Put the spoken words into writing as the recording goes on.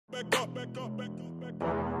back up, back up, back up, back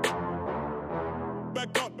up.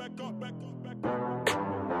 Back up, back up, back up, back up.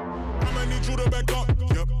 I'ma need you to back up,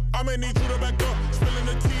 yep. I'ma need you to back up. Spilling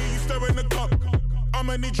the tea, you stirring the cup.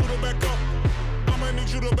 I'ma need you to back up. I'ma need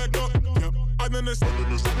you to back up, yep. I'm in the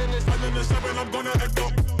 7, I'm gonna act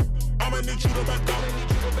up. I'ma need you to back up.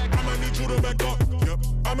 I'ma need you to back up, yep.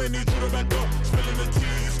 I'ma need you to back up. Spilling the tea,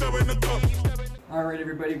 you stirring the cup. Alright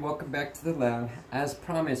everybody, welcome back to the lab. As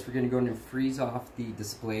promised, we're going to go and freeze off the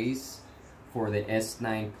displays for the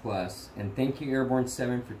S9 Plus. And thank you Airborne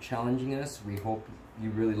 7 for challenging us. We hope you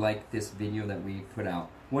really like this video that we put out.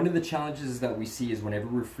 One of the challenges that we see is whenever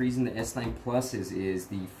we're freezing the S9 Pluses is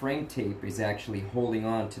the frame tape is actually holding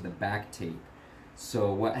on to the back tape.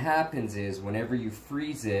 So what happens is whenever you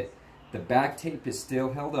freeze it, the back tape is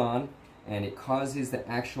still held on and it causes the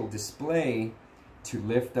actual display to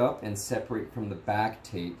lift up and separate from the back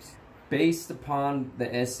tapes. Based upon the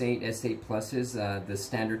S8 Pluses, the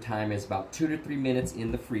standard time is about 2 to 3 minutes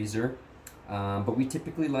in the freezer, but we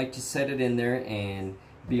typically like to set it in there and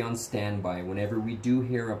be on standby. Whenever we do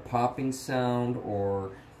hear a popping sound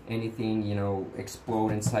or anything, you know, explode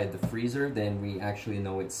inside the freezer, then we actually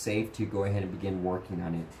know it's safe to go ahead and begin working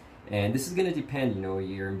on it. And this is going to depend, you know,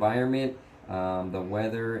 your environment, the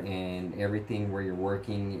weather and everything where you're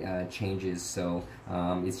working changes, so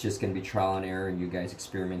it's just going to be trial and error and you guys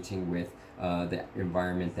experimenting with the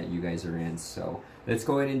environment that you guys are in. So let's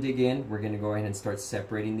go ahead and dig in. We're going to go ahead and start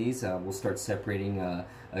separating these. We'll start separating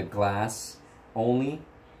a glass only,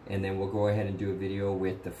 and then we'll go ahead and do a video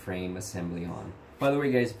with the frame assembly on. By the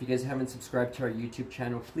way guys, if you guys haven't subscribed to our YouTube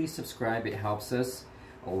channel, please subscribe. It helps us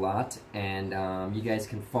a lot, and you guys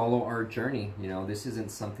can follow our journey. You know, this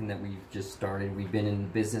isn't something that we've just started. We've been in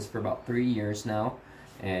business for about 3 years now,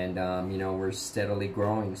 and you know, we're steadily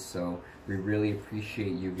growing, so we really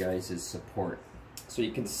appreciate you guys' support. So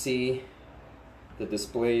you can see the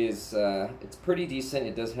display is it's pretty decent.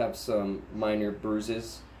 It does have some minor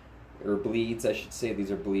bruises or bleeds, I should say.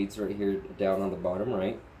 These are bleeds right here down on the bottom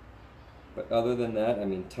right, but other than that, I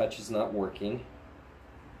mean, touch is not working.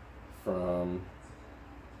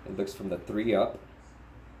 It looks from the 3 up,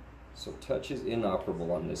 so touch is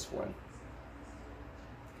inoperable on this one.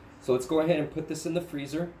 So let's go ahead and put this in the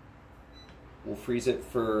freezer. We'll freeze it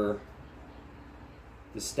for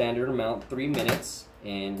the standard amount, 3 minutes,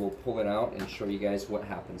 and we'll pull it out and show you guys what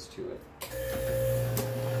happens to it.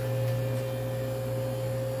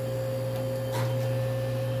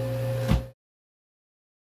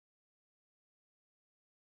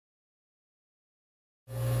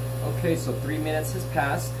 Okay, so 3 minutes has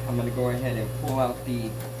passed. I'm going to go ahead and pull out the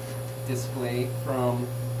display from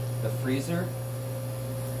the freezer.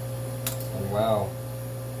 And wow,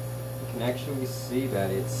 you can actually see that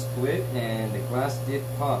it's split and the glass did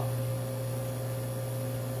pop.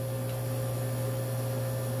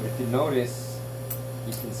 But if you notice,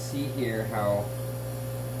 you can see here how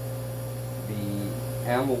the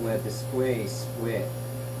AMOLED display split.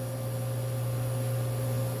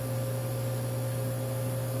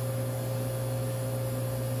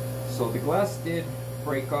 So the glass did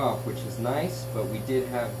break off, which is nice, but we did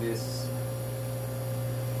have this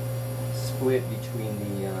split between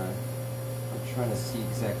the, I'm trying to see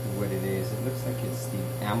exactly what it is. It looks like it's the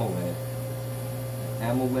AMOLED.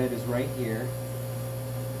 AMOLED is right here,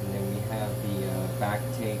 and then we have the back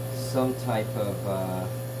tape, some type of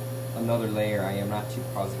another layer. I am not too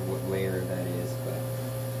positive what layer that is, but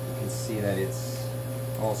you can see that it's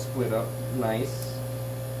all split up nice.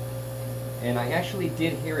 And I actually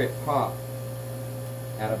did hear it pop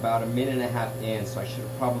at about 1.5 minutes in, so I should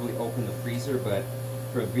have probably opened the freezer, but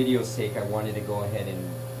for video's sake I wanted to go ahead and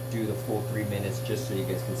do the full 3 minutes just so you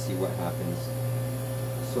guys can see what happens.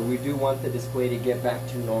 So we do want the display to get back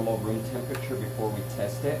to normal room temperature before we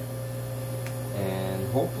test it.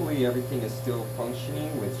 And hopefully everything is still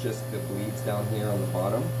functioning with just the bleeds down here on the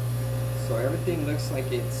bottom. So everything looks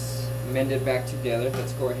like it's mended back together.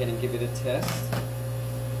 Let's go ahead and give it a test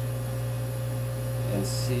and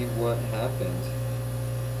see what happened.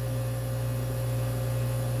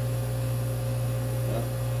 Yeah.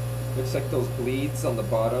 Looks like those bleeds on the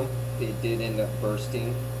bottom, they did end up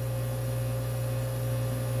bursting,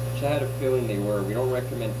 which I had a feeling they were. We don't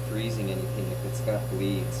recommend freezing anything if it's got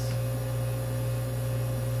bleeds.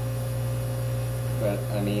 But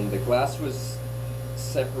I mean, the glass was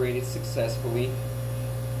separated successfully,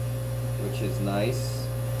 which is nice.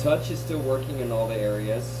 Touch is still working in all the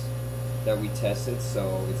areas that we tested,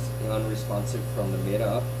 so it's unresponsive from the mid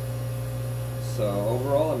up. So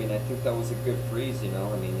overall, I mean, I think that was a good freeze, you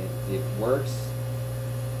know. I mean, it works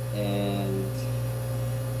and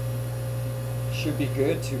should be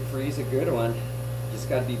good to freeze a good one. Just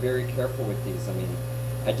got to be very careful with these. I mean,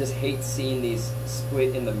 I just hate seeing these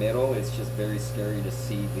split in the middle. It's just very scary to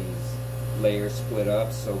see these layers split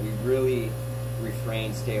up. So we really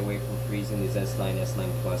stay away from freezing these S9,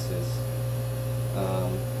 S9 Pluses.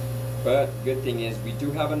 But good thing is we do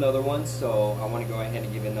have another one, so I want to go ahead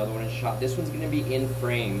and give another one a shot. This one's going to be in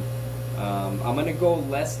frame. I'm going to go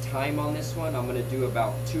less time on this one. I'm going to do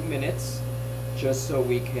about 2 minutes, just so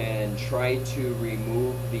we can try to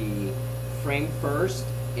remove the frame first,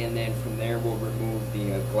 and then from there we'll remove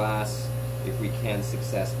the glass if we can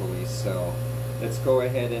successfully. So let's go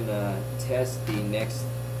ahead and test the next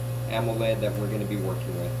AMOLED that we're going to be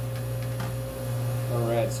working with.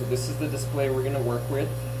 Alright, so this is the display we're going to work with.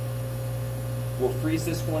 We'll freeze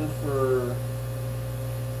this one for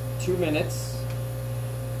 2 minutes.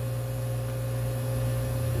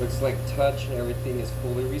 Looks like touch and everything is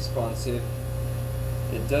fully responsive.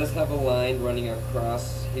 It does have a line running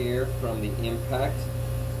across here from the impact,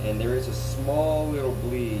 and there is a small little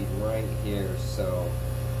bleed right here, so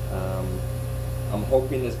I'm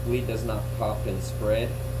hoping this bleed does not pop and spread.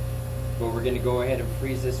 But we're going to go ahead and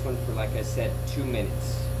freeze this one for, like I said, 2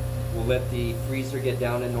 minutes. We'll let the freezer get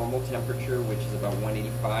down to normal temperature, which is about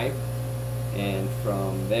 185, and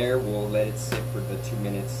from there we'll let it sit for the 2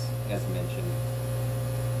 minutes as mentioned.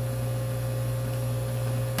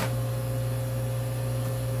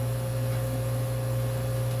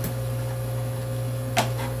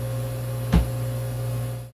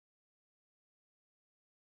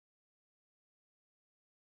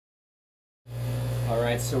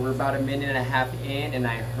 Alright, so we're about 1.5 minutes in, and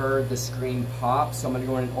I heard the screen pop, so I'm going to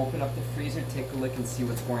go ahead and open up the freezer, take a look and see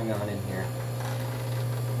what's going on in here.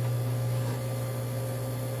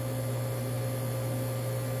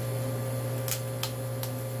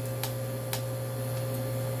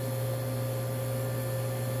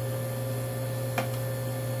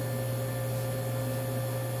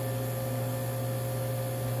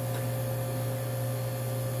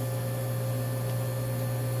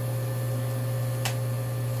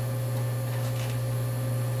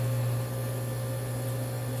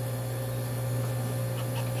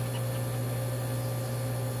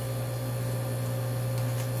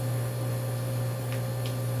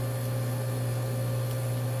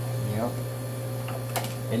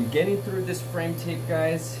 And getting through this frame tape,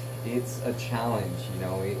 guys, it's a challenge. You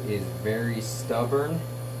know, it is very stubborn.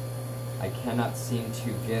 I cannot seem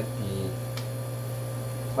to get the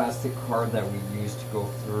plastic card that we used to go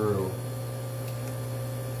through.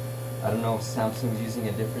 I don't know if Samsung's using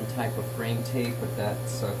a different type of frame tape, but that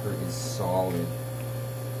sucker is solid.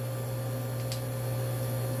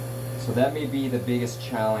 So that may be the biggest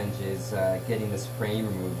challenge, is getting this frame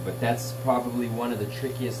removed. But that's probably one of the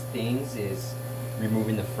trickiest things, is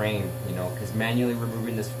removing the frame, you know, because manually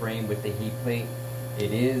removing this frame with the heat plate,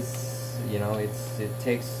 it is, you know, it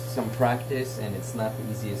takes some practice, and it's not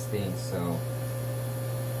the easiest thing. So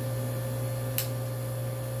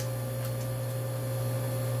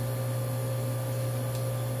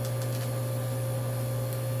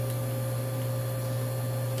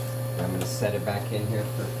I'm going to set it back in here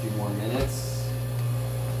for a few more minutes.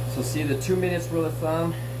 So see, the 2 minutes rule of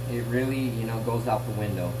thumb, it really, you know, goes out the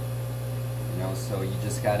window. You know, so you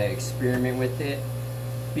just got to experiment with it.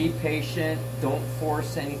 Be patient. Don't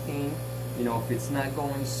force anything. You know, if it's not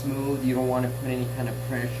going smooth, you don't want to put any kind of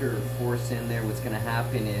pressure or force in there. What's going to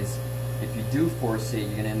happen is, if you do force it, you're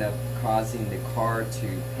going to end up causing the card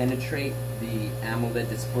to penetrate the AMOLED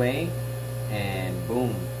display, and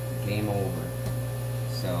boom, game over.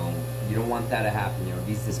 So you don't want that to happen. You know,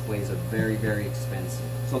 these displays are very, very expensive.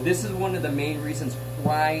 So this is one of the main reasons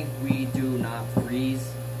why we do not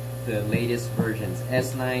freeze the latest versions.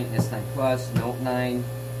 S9, S9 Plus, Note 9,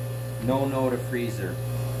 no to freezer.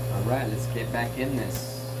 Alright, let's get back in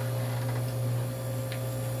this.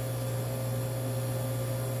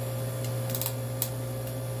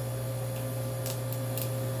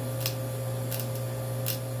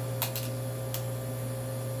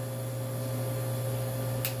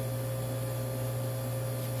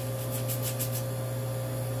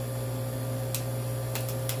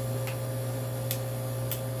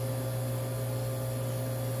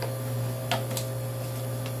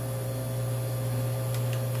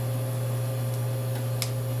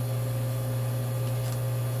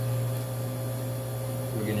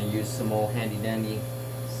 We're going to use some old handy dandy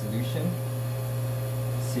solution.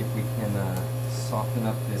 See if we can soften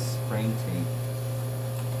up this frame tape.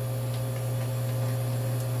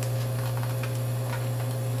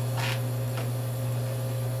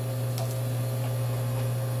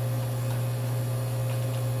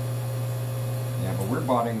 Yeah, but we're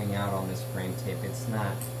bottoming out on this frame tape. It's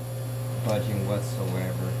not budging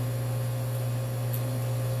whatsoever.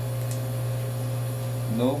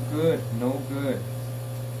 No good, no good.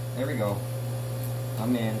 There we go.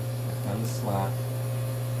 I'm in. I found the slot.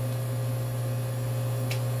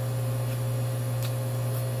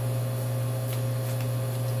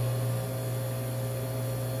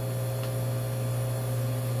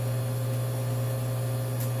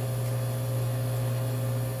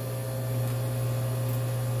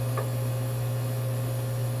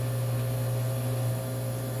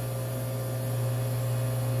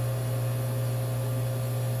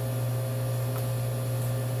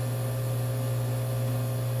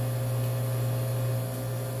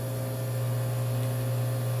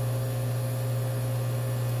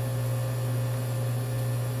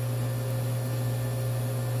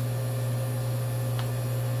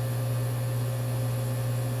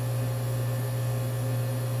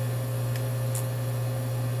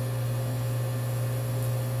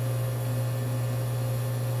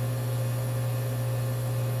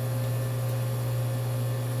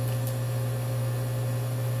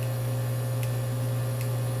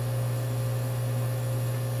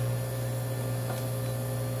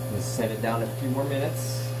 Set it down a few more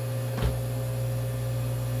minutes.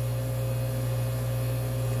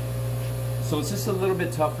 So it's just a little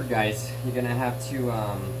bit tougher, guys. You're gonna have to,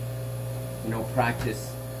 you know,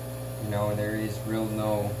 practice. You know, there is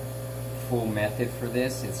no full method for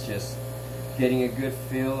this. It's just getting a good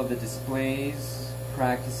feel of the displays,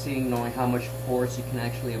 practicing, knowing how much force you can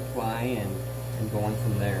actually apply, and going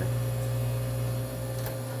from there.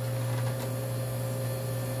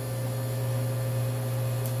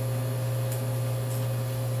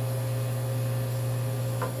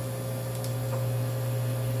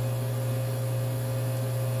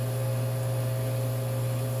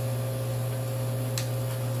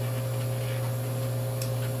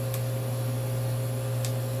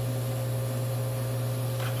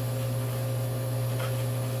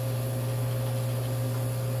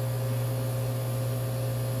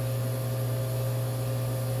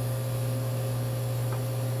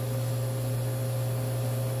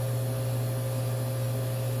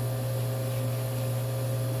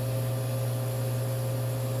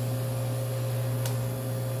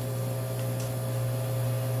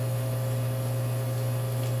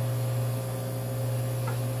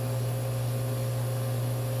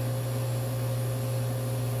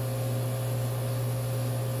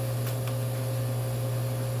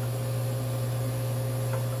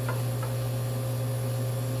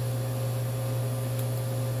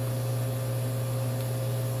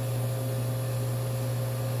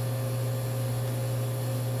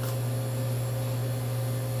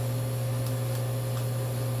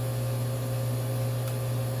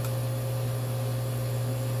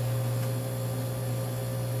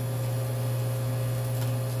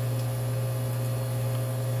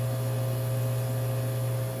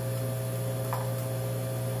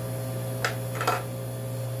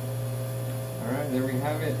 There we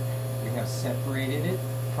have it. We have separated it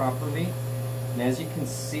properly. And as you can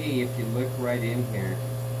see, if you look right in here,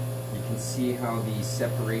 you can see how the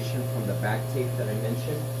separation from the back tape that I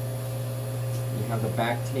mentioned, you have the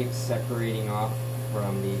back tape separating off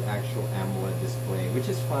from the actual AMOLED display, which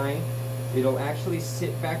is fine. It'll actually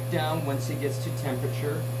sit back down once it gets to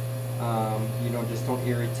temperature. You know, just don't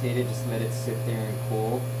irritate it, just let it sit there and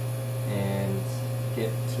cool and get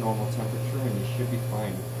to normal temperature, and you should be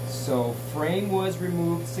fine. So frame was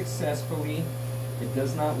removed successfully. It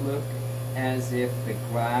does not look as if the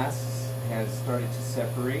glass has started to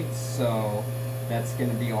separate, so that's going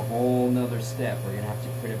to be a whole nother step. We're going to have to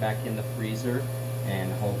put it back in the freezer,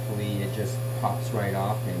 and hopefully it just pops right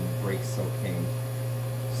off and breaks okay.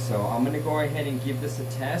 So I'm going to go ahead and give this a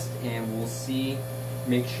test, and we'll see,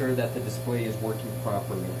 make sure that the display is working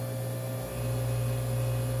properly.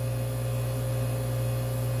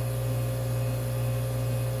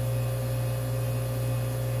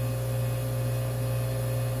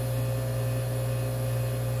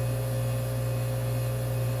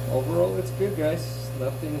 Overall, it's good, guys.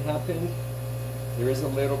 Nothing happened. There is a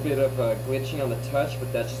little bit of glitching on the touch,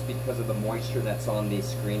 but that's just because of the moisture that's on the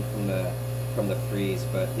screen from the freeze.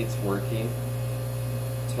 But it's working.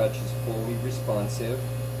 Touch is fully responsive,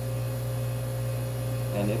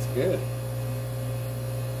 and it's good.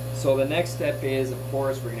 So the next step is, of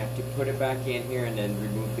course, we're gonna have to put it back in here and then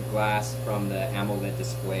remove the glass from the AMOLED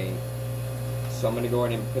display. So I'm gonna go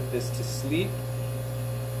ahead and put this to sleep.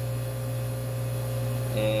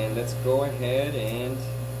 And let's go ahead and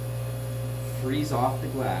freeze off the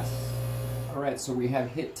glass. Alright, so we have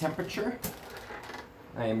hit temperature.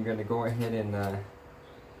 I am going to go ahead and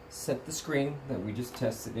set the screen that we just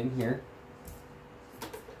tested in here.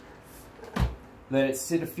 Let it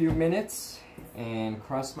sit a few minutes, and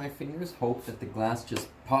cross my fingers, hope that the glass just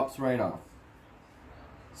pops right off.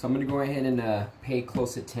 So I'm going to go ahead and pay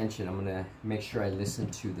close attention. I'm going to make sure I listen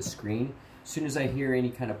to the screen. As soon as I hear any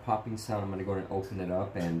kind of popping sound, I'm going to go and open it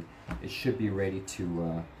up, and it should be ready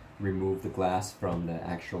to remove the glass from the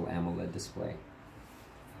actual AMOLED display.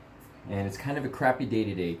 And it's kind of a crappy day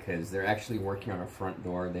today because they're actually working on our front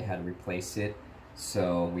door. They had to replace it.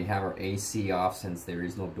 So we have our AC off since there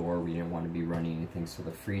is no door. We didn't want to be running anything. So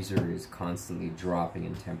the freezer is constantly dropping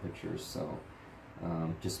in temperatures. So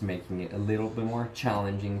just making it a little bit more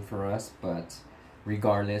challenging for us. But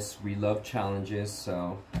regardless, we love challenges.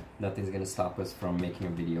 So nothing's going to stop us from making a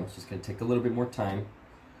video. It's just going to take a little bit more time.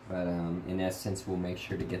 But in essence, we'll make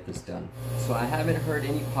sure to get this done. So I haven't heard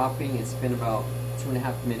any popping. It's been about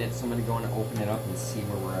 2.5 minutes. So I'm going to go and open it up and see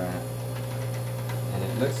where we're at. And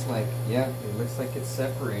it looks like, yeah, it looks like it's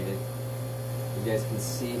separated. You guys can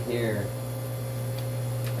see here,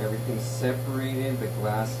 everything's separated. The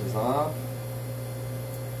glass is off.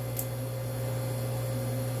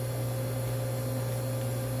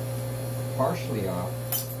 Partially off.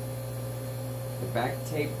 The back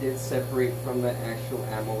tape did separate from the actual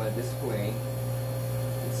AMOLED display.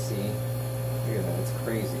 Let's see. Look at that, it's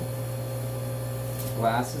crazy.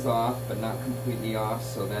 Glass is off, but not completely off,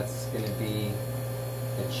 so that's going to be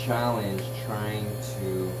a challenge trying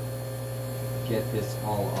to get this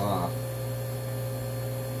all off.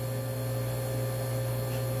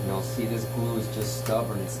 You know, see, this glue is just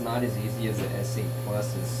stubborn. It's not as easy as the S8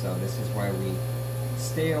 Pluses, so this is why we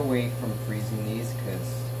stay away from freezing these,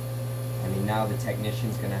 because I mean, now the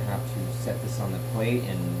technician's going to have to set this on the plate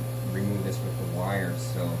and remove this with the wires.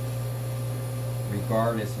 So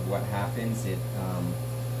regardless of what happens,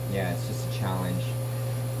 yeah, it's just a challenge.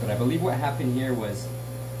 But I believe what happened here was,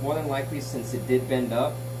 more than likely, since it did bend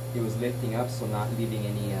up, it was lifting up, so not leaving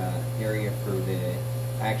any area for the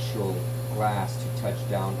actual glass to touch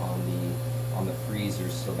down on the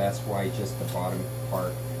freezers. So that's why just the bottom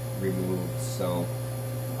part removed. So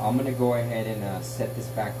I'm going to go ahead and set this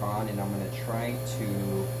back on, and I'm going to try to,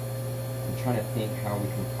 I'm trying to think how we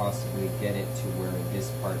can possibly get it to where this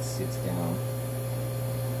part sits down.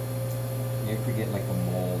 Maybe if we get like a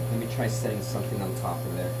mold. Let me try setting something on top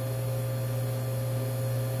of there.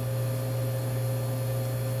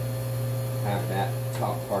 Have that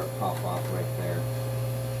top part pop off right there.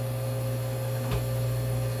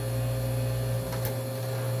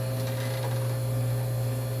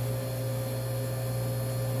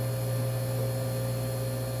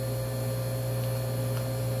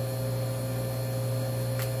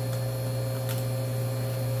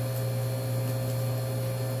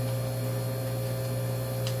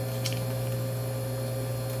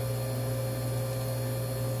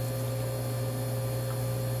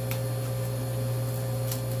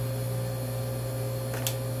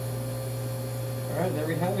 Alright, there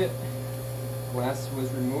we have it. Glass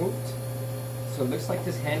was removed. So it looks like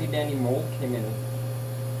this handy dandy mold came in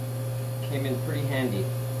pretty handy.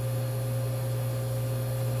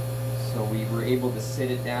 So we were able to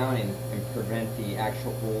sit it down and prevent the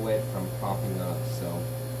actual OLED from popping up. So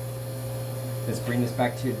let's bring this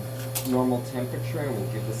back to normal temperature and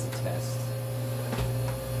we'll give this a test.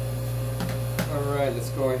 Alright, let's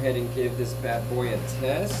go ahead and give this bad boy a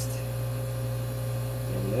test.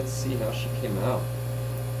 And let's see how she came out.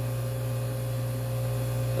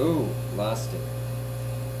 Ooh, lost it.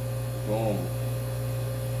 Boom.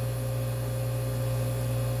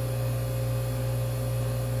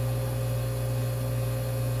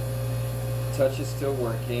 Touch is still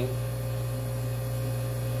working.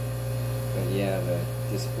 But yeah, the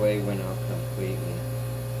display went out completely.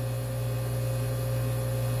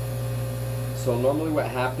 So normally what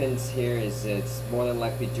happens here is it's more than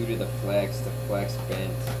likely due to the flex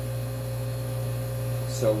bent.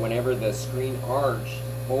 So whenever the screen arched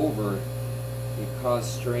over, it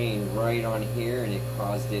caused strain right on here, and it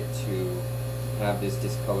caused it to have this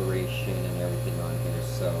discoloration and everything on here.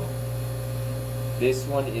 So this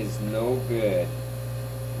one is no good.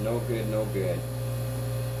 No good, no good.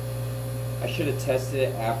 I should have tested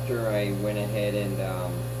it after I went ahead and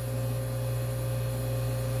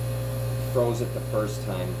froze it the first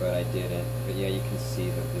time, but I didn't. But yeah, you can see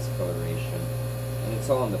the discoloration, and it's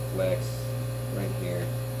all on the flex right here.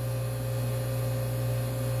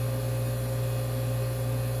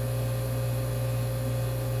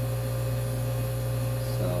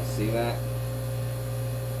 So see that?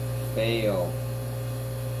 Fail.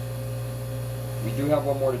 We do have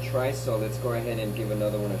one more to try, so let's go ahead and give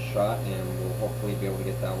another one a shot, and we'll hopefully be able to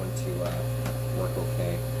get that one to work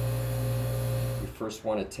okay. We first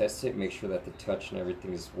want to test it, make sure that the touch and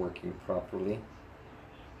everything is working properly.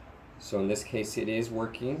 So in this case it is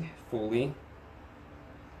working fully.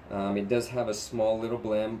 It does have a small little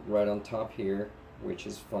blimp right on top here, which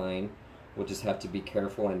is fine. We'll just have to be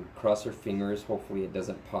careful and cross our fingers. Hopefully it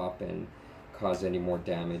doesn't pop and cause any more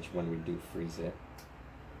damage when we do freeze it.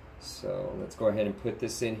 So let's go ahead and put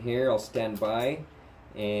this in here. I'll stand by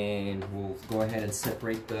and we'll go ahead and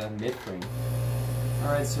separate the mid frame.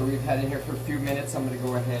 Alright, so we've had it here for a few minutes. I'm going to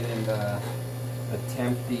go ahead and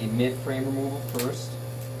attempt the mid frame removal first.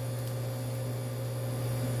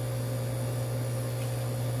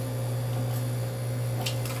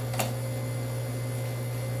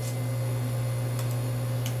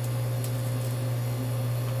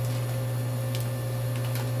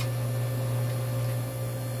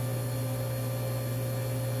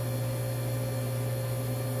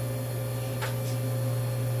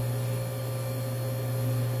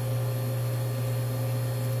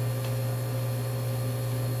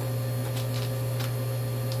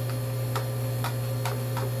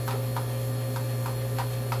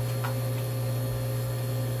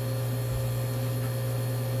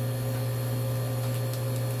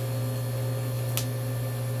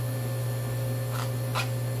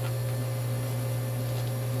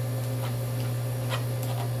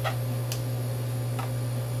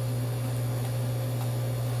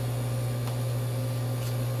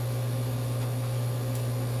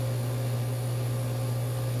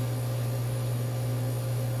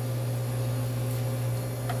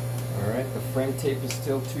 The frame tape is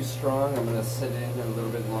still too strong. I'm going to set it in a little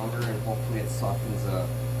bit longer and hopefully it softens up.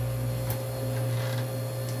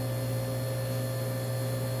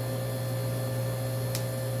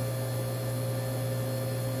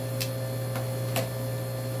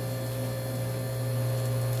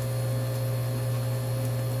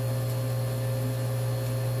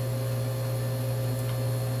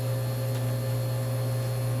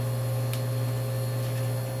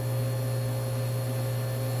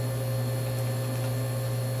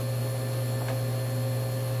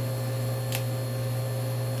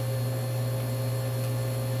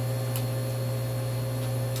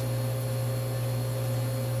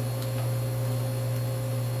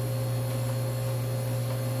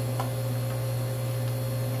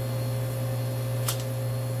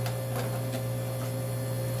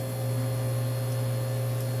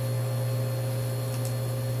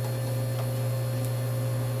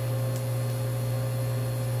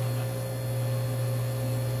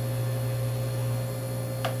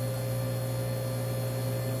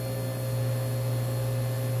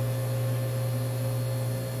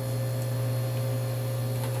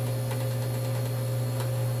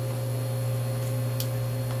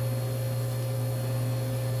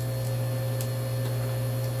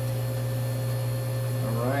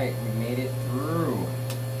 We made it through.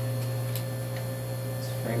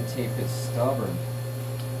 This frame tape is stubborn.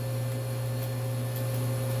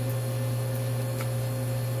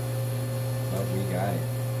 But we got it.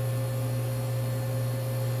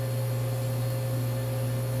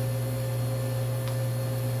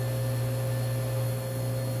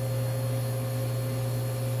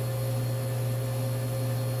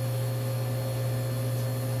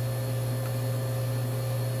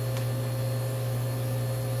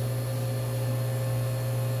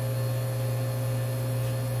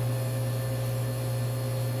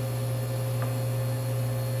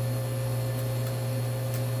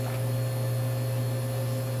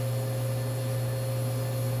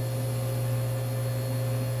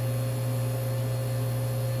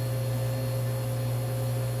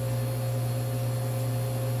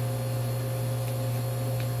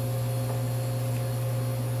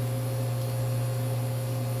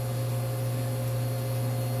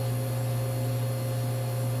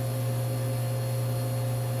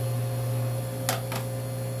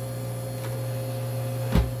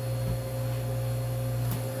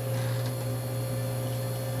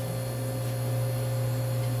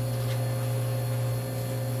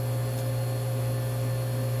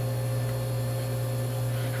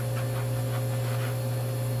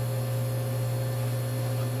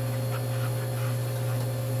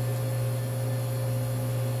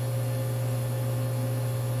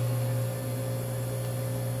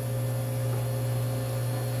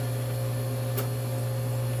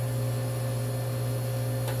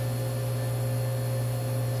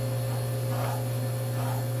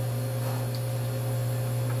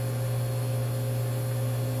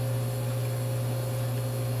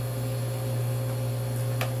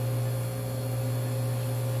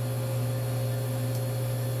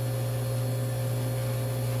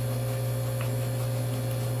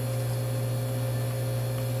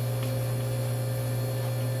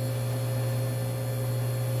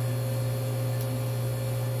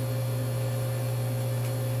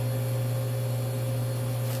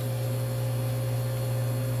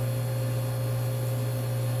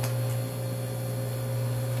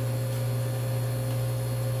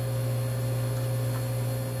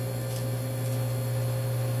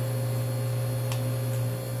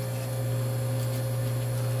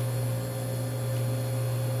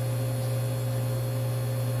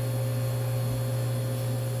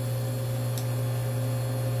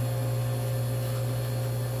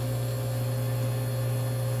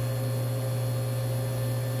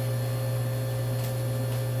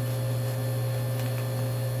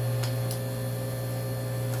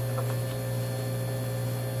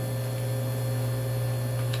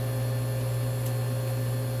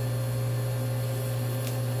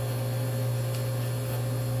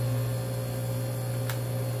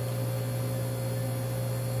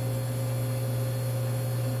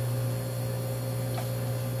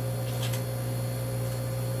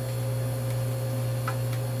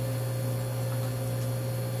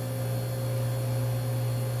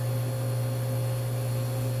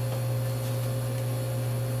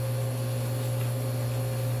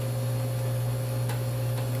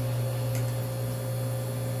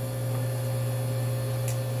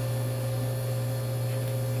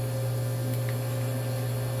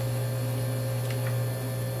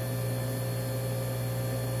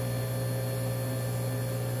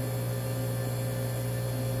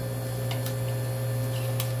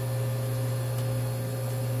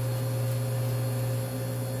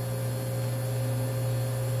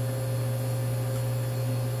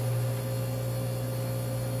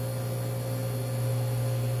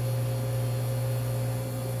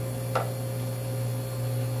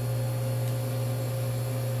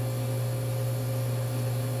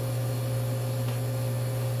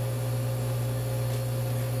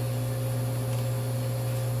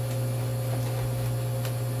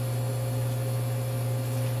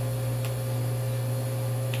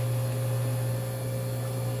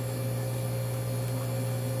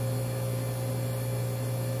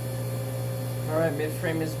 Alright,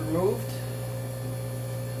 mid-frame is removed.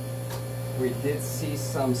 We did see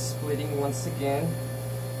some splitting once again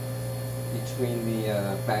between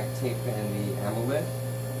the back tape and the AMOLED.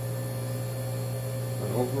 But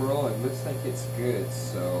overall, it looks like it's good,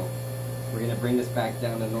 so we're going to bring this back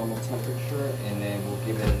down to normal temperature and then we'll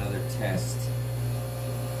give it another test.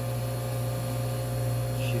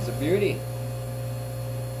 She's a beauty.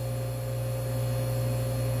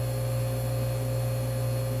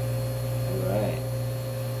 Alright.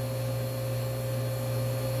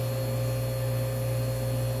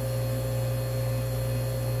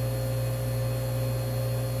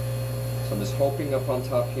 So I'm just hoping up on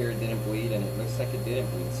top here it didn't bleed, and it looks like it didn't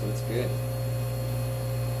bleed, so it's good.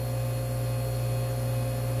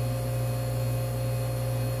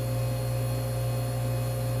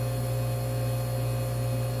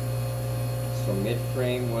 So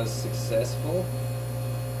mid-frame was successful,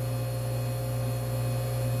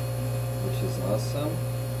 which is awesome.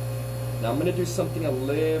 Now I'm going to do something a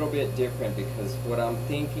little bit different, because what I'm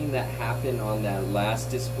thinking that happened on that last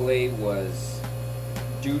display was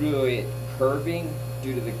due to it curving,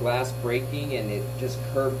 due to the glass breaking, and it just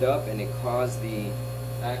curved up and it caused the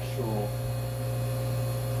actual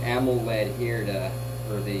AMOLED here to,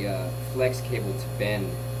 or the flex cable to bend.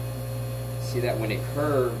 See that when it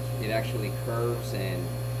curved, it actually curves and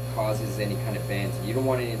causes any kind of bends. You don't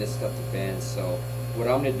want any of this stuff to bend, so what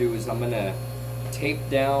I'm going to do is I'm going to tape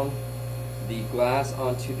down the glass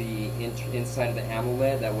onto the inside of the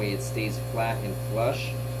AMOLED, that way it stays flat and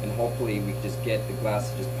flush, and hopefully we can just get the glass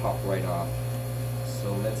to just pop right off.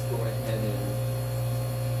 So let's go ahead and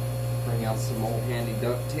bring out some old handy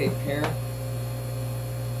duct tape here.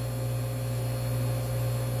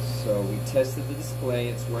 So we tested the display,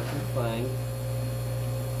 it's working fine.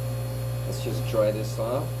 Let's just dry this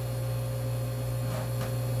off.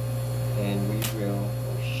 And we will,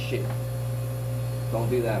 oh shit. Don't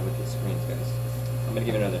do that with the screens, guys. I'm gonna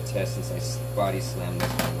give it another test since I body slammed this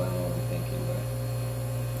one. I don't know what I'm thinking, but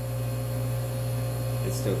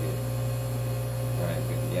it's still good. Alright,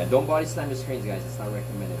 good. Yeah, don't body slam the screens, guys. It's not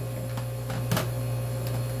recommended, okay?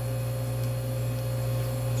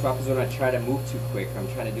 What happens when I try to move too quick? I'm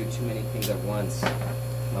trying to do too many things at once.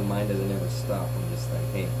 My mind doesn't ever stop. I'm just like,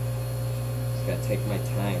 hey, just gotta take my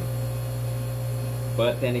time.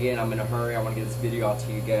 But then again, I'm in a hurry. I want to get this video out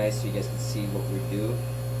to you guys so you guys can see what we do.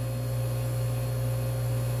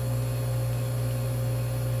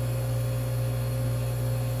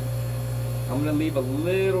 I'm going to leave a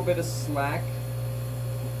little bit of slack,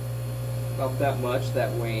 about that much,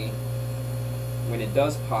 that way when it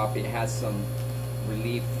does pop it has some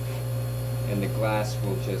relief and the glass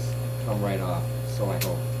will just come right off, so I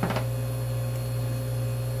hope.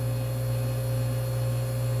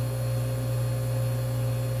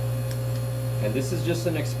 And this is just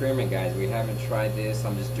an experiment, guys. We haven't tried this.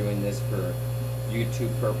 I'm just doing this for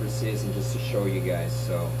YouTube purposes and just to show you guys.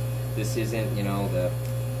 So this isn't, you know, the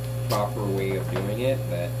proper way of doing it,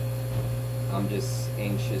 but I'm just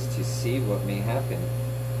anxious to see what may happen.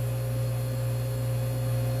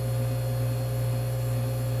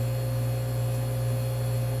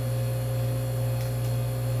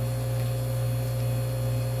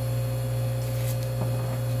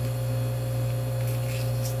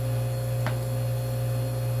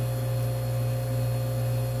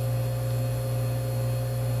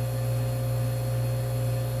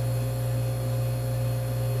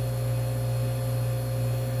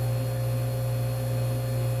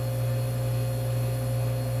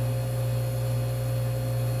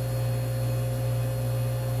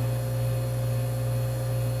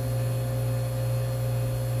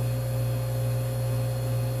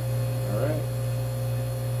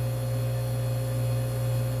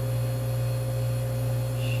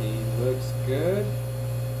 Looks good.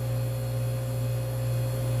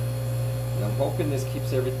 And I'm hoping this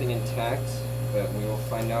keeps everything intact, but we will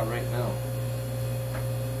find out right now.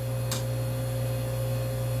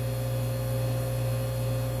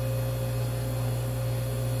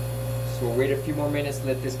 So we'll wait a few more minutes,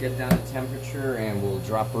 let this get down to temperature, and we'll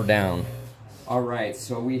drop her down. Alright,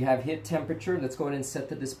 so we have hit temperature. Let's go ahead and set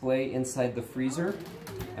the display inside the freezer,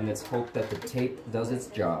 and let's hope that the tape does its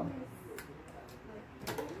job.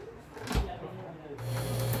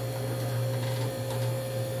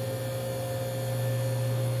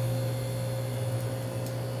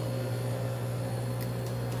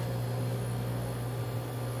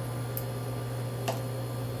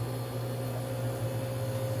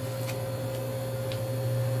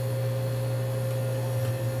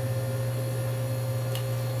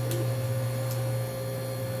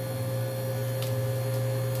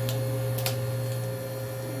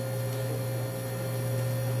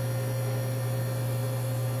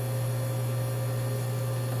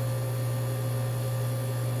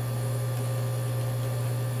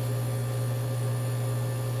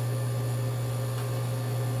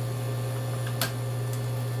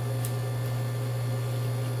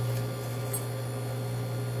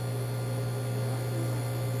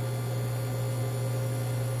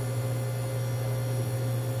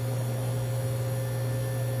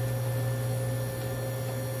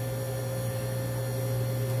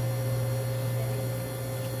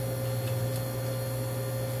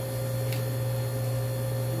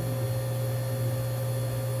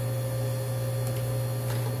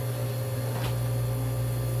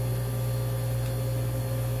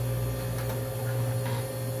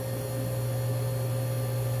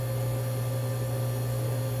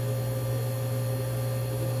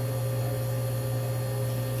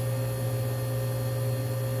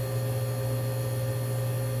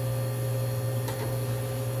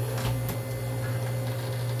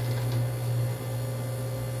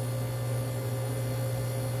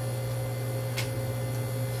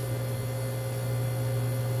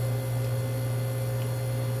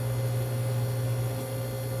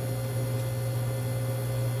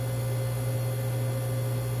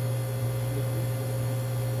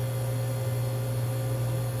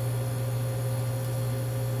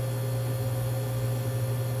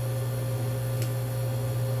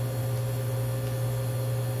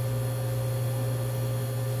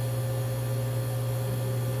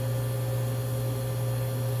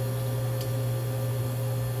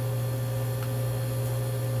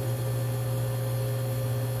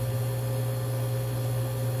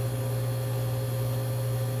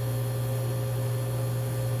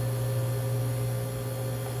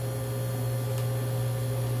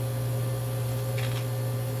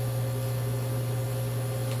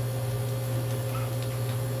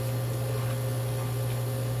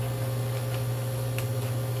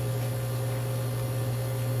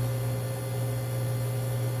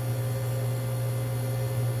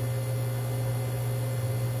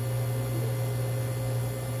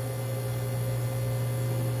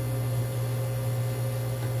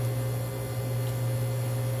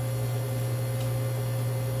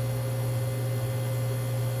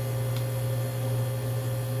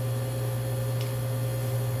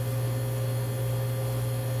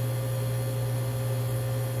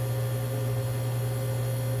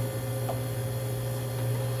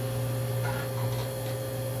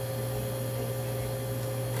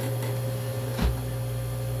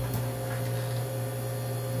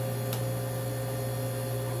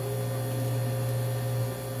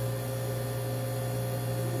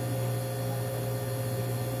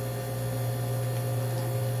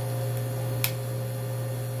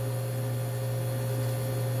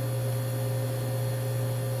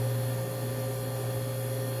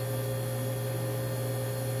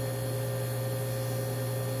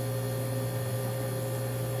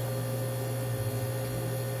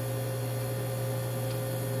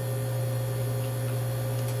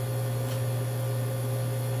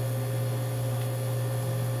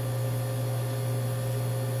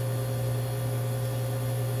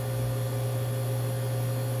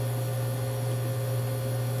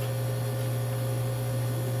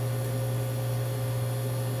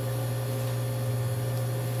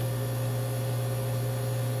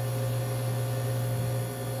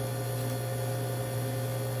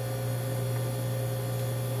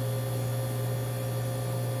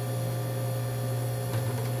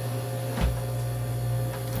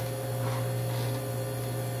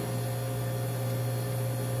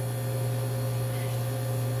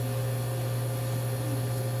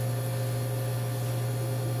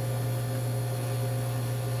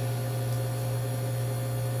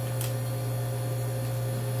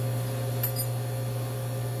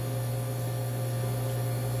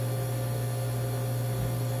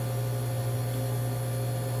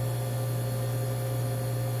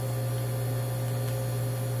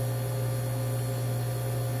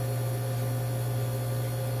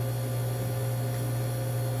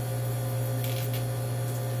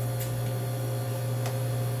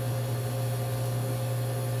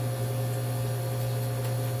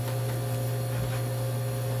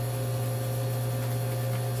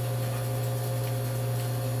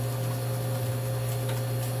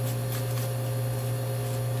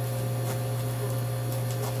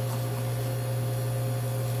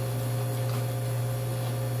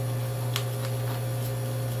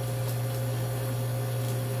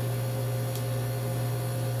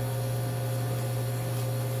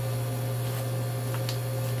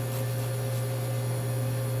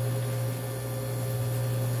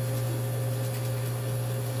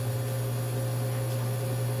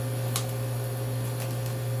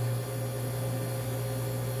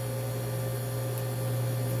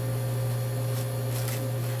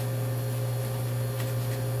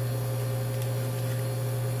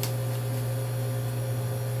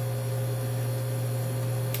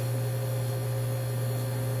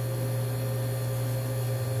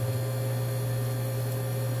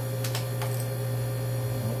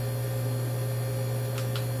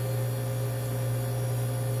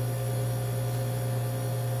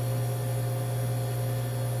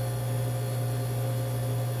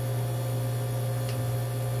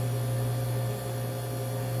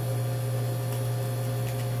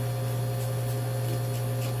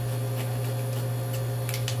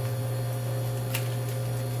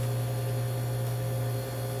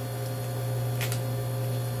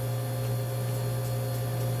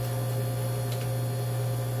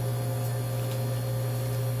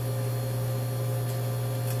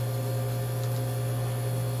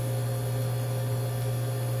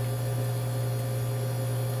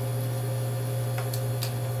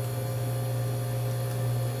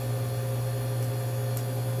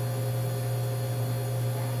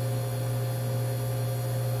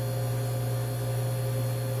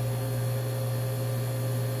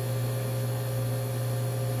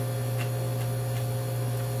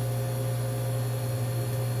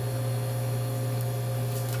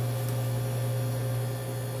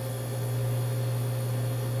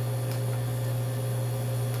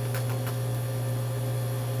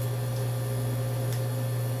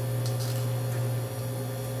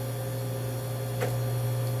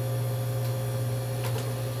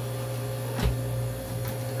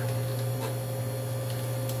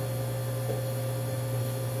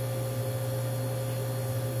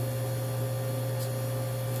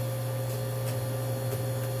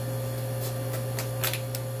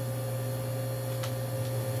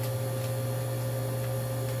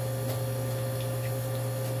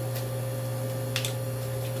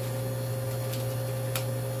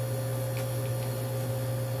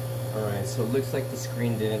 so it looks like the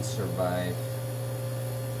screen didn't survive.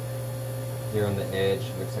 Here on the edge,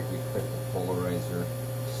 it looks like we clipped the polarizer.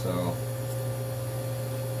 So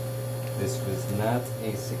this was not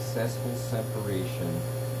a successful separation.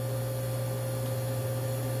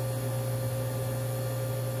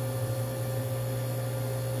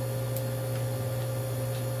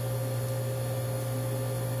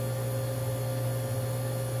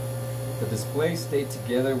 The display stayed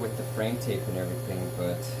together with the frame tape and everything,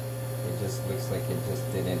 but it just looks like it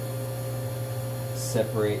just didn't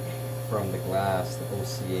separate from the glass, the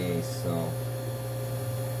OCA, so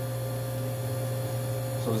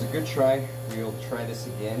it was a good try. We'll try this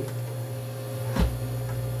again.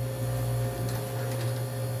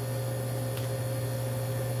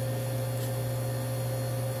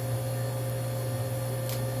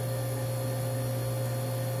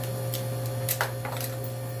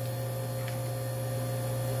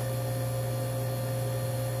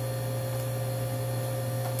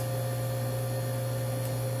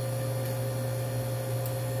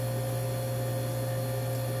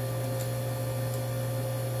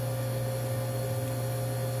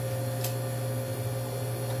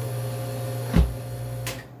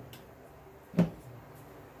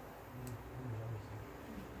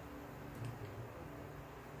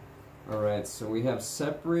 Alright, so we have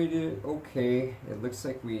separated okay. It looks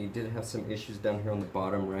like we did have some issues down here on the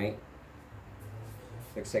bottom right.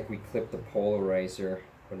 Looks like we clipped the polarizer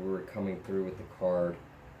when we were coming through with the card.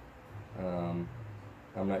 I'm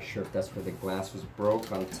not sure if that's where the glass was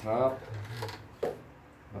broke on top.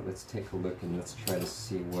 But let's take a look and let's try to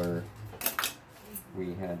see where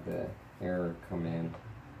we had the error come in.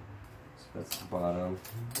 So that's the bottom.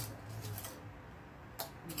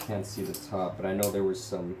 Can't see the top, but I know there was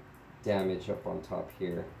some damage up on top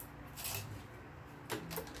here.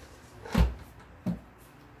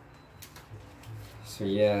 So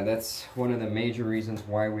yeah, that's one of the major reasons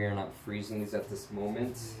why we are not freezing these at this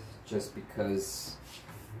moment, just because,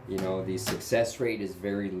 you know, the success rate is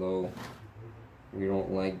very low. We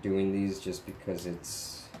don't like doing these just because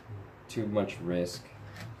it's too much risk.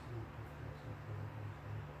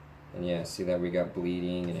 And yeah, see that we got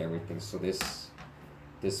bleeding and everything, so this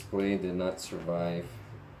display did not survive.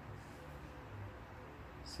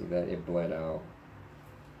 See that it bled out.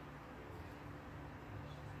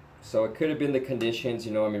 So it could have been the conditions,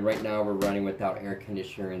 you know, I mean right now we're running without air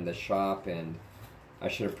conditioner in the shop, and I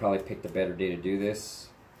should have probably picked a better day to do this.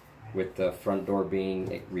 With the front door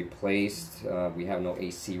being replaced, we have no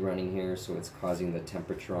AC running here, so it's causing the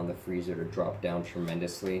temperature on the freezer to drop down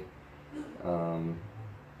tremendously.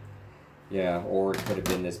 Yeah, or it could have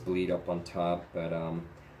been this bleed up on top, but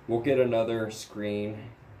we'll get another screen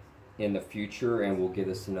in the future and we'll give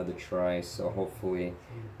this another try, so hopefully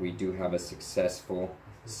we do have a successful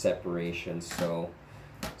separation. So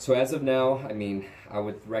as of now, I mean, I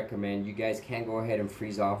would recommend you guys can go ahead and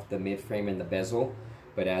freeze off the mid frame and the bezel,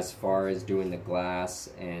 but as far as doing the glass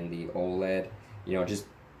and the OLED, you know, just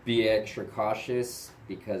be extra cautious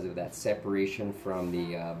because of that separation from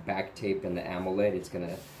the back tape and the AMOLED. It's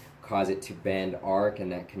gonna cause it to bend, arc,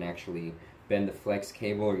 and that can actually bend the flex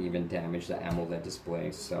cable or even damage the AMOLED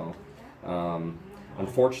display. So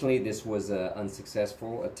unfortunately this was an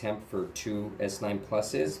unsuccessful attempt for 2 S9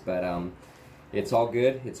 Pluses, but it's all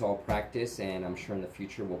good, it's all practice, and I'm sure in the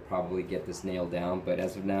future we'll probably get this nailed down. But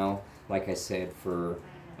as of now, like I said, for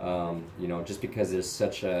you know, just because there's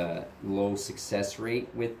such a low success rate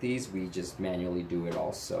with these, we just manually do it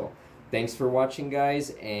all. So thanks for watching,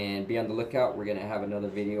 guys, and be on the lookout. We're gonna have another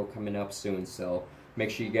video coming up soon, so make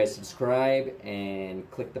sure you guys subscribe and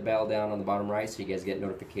click the bell down on the bottom right so you guys get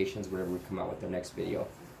notifications whenever we come out with our next video.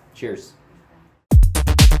 Cheers.